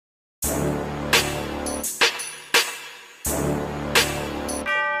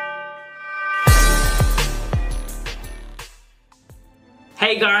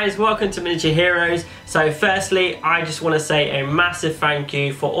Hey guys, welcome to Miniature Heroes. So firstly, I just want to say a massive thank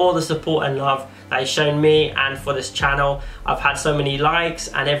you for all the support and love that you've shown me and for this channel. I've had so many likes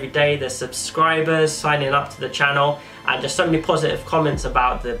and every day there's subscribers signing up to the channel and just so many positive comments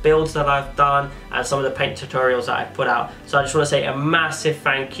about the builds that I've done and some of the paint tutorials that I've put out. So I just want to say a massive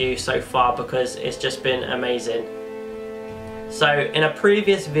thank you so far because it's just been amazing. So in a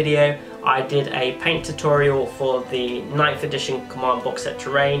previous video I did a paint tutorial for the 9th edition Command box set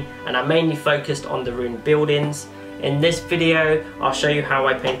terrain and I mainly focused on the rune buildings. In this video I'll show you how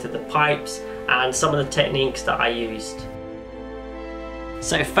I painted the pipes and some of the techniques that I used.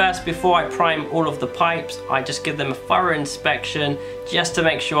 So first, before I prime all of the pipes, I just give them a thorough inspection just to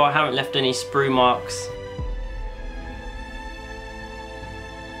make sure I haven't left any sprue marks.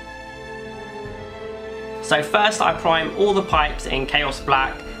 So first I prime all the pipes in Chaos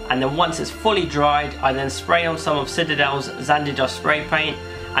Black, and then once it's fully dried I then spray on some of Citadel's Zandri Dust spray paint,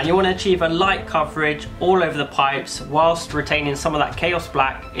 and you want to achieve a light coverage all over the pipes whilst retaining some of that Chaos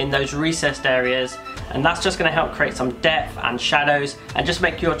Black in those recessed areas, and that's just going to help create some depth and shadows and just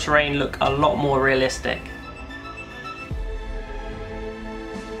make your terrain look a lot more realistic.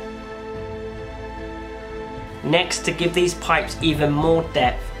 Next, to give these pipes even more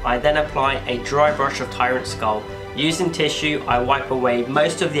depth, I then apply a dry brush of Tyrant Skull. Using tissue, I wipe away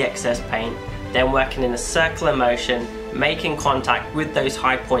most of the excess paint, then working in a circular motion, making contact with those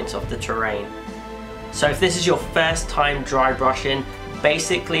high points of the terrain. So if this is your first time dry brushing,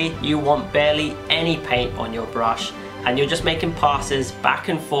 basically you want barely any paint on your brush and you're just making passes back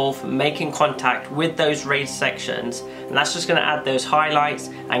and forth, making contact with those raised sections, and that's just going to add those highlights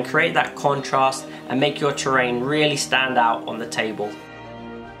and create that contrast and make your terrain really stand out on the table.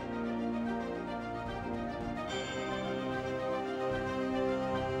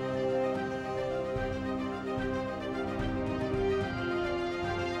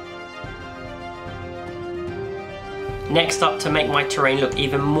 Next up, to make my terrain look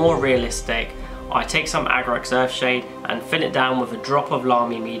even more realistic, I take some Agrax Earthshade and fill it down with a drop of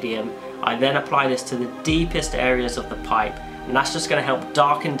Lahmian Medium. I then apply this to the deepest areas of the pipe, and that's just going to help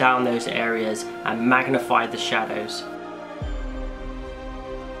darken down those areas and magnify the shadows.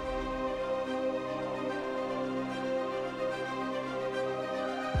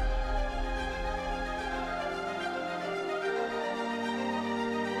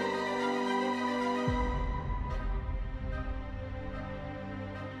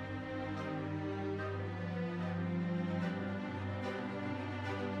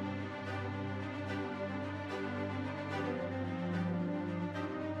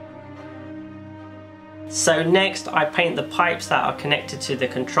 So next I paint the pipes that are connected to the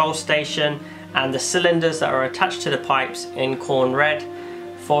control station and the cylinders that are attached to the pipes in Khorne Red.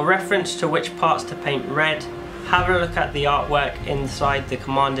 For reference to which parts to paint red, have a look at the artwork inside the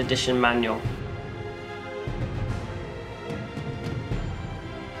Command Edition manual.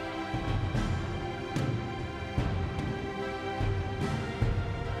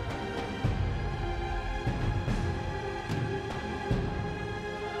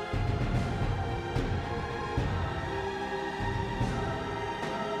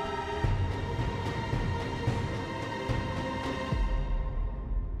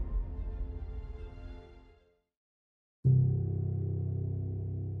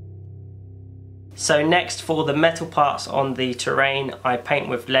 So next, for the metal parts on the terrain, I paint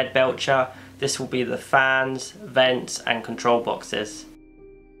with Leadbelcher. This will be the fans, vents and control boxes.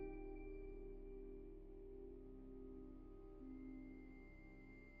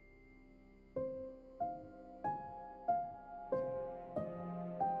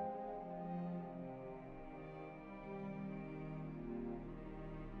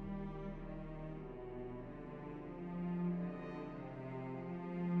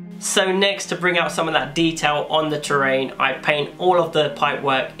 So next, to bring out some of that detail on the terrain, I paint all of the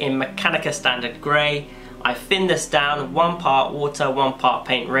pipework in Mechanicus standard grey. I thin this down, 1 part water, 1 part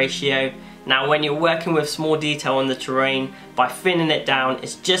paint ratio. Now when you're working with small detail on the terrain, by thinning it down,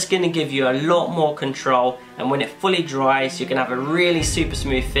 it's just going to give you a lot more control, and when it fully dries you can have a really super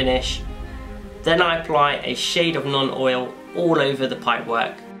smooth finish. Then I apply a shade of Nuln Oil all over the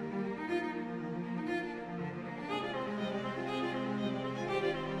pipework.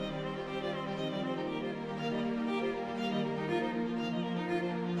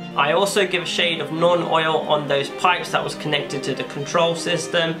 I also give a shade of Nuln Oil on those pipes that was connected to the control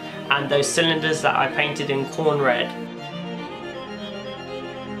system and those cylinders that I painted in Khorne Red.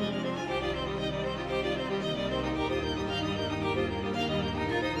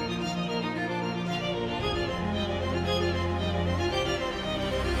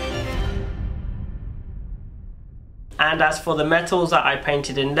 And as for the metals that I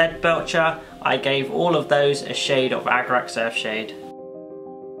painted in Leadbelcher, I gave all of those a shade of Agrax Earthshade.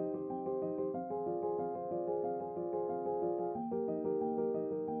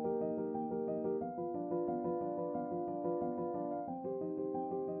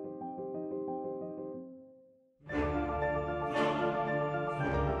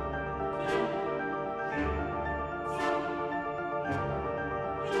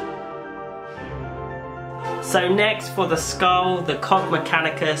 So next for the skull, the cog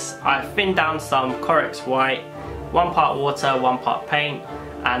Mechanicus, I thinned down some Corax White, 1 part water, 1 part paint,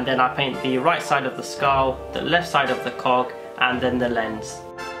 and then I paint the right side of the skull, the left side of the cog, and then the lens.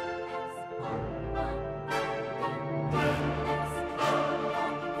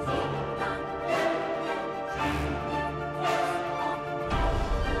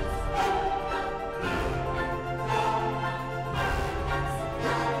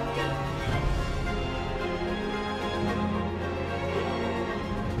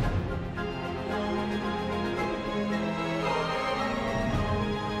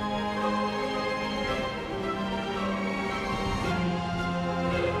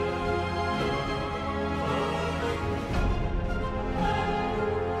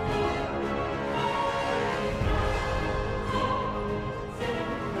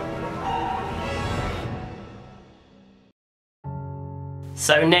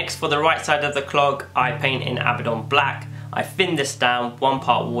 So next for the right side of the clog, I paint in Abaddon Black. I thin this down, 1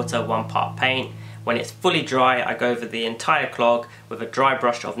 part water, 1 part paint. When it's fully dry, I go over the entire clog with a dry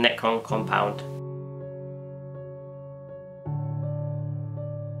brush of Necron Compound.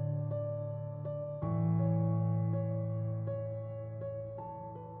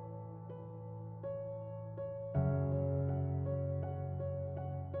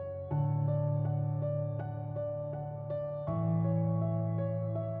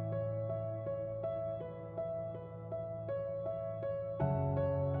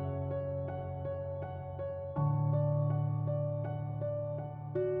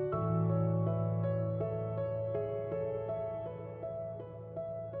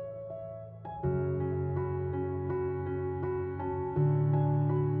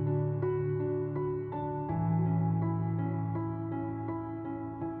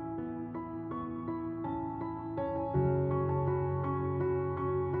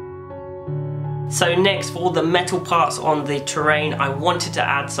 So next, for all the metal parts on the terrain, I wanted to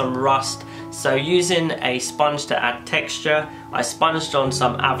add some rust. So using a sponge to add texture, I sponged on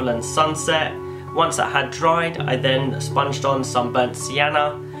some Averland Sunset. Once that had dried, I then sponged on some burnt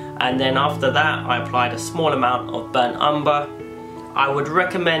Sienna, and then after that I applied a small amount of burnt Umber. I would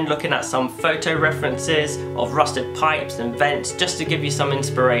recommend looking at some photo references of rusted pipes and vents just to give you some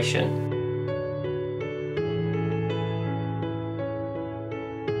inspiration.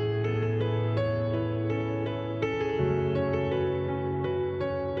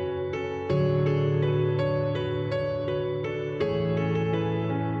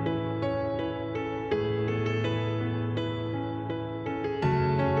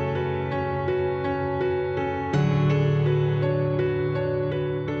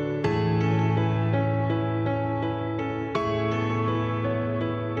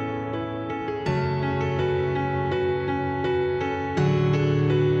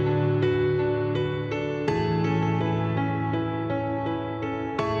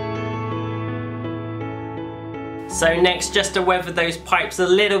 So next, just to weather those pipes a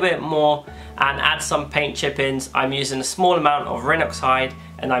little bit more and add some paint chip-ins, I'm using a small amount of Rhinox hide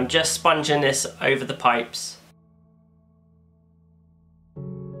and I'm just sponging this over the pipes.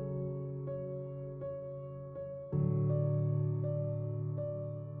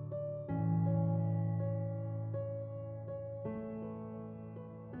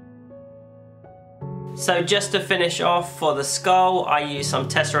 So just to finish off, for the skull I use some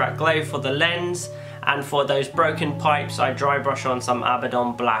Tesseract Glow for the lens, and for those broken pipes I dry brush on some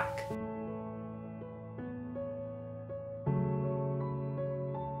Abaddon Black.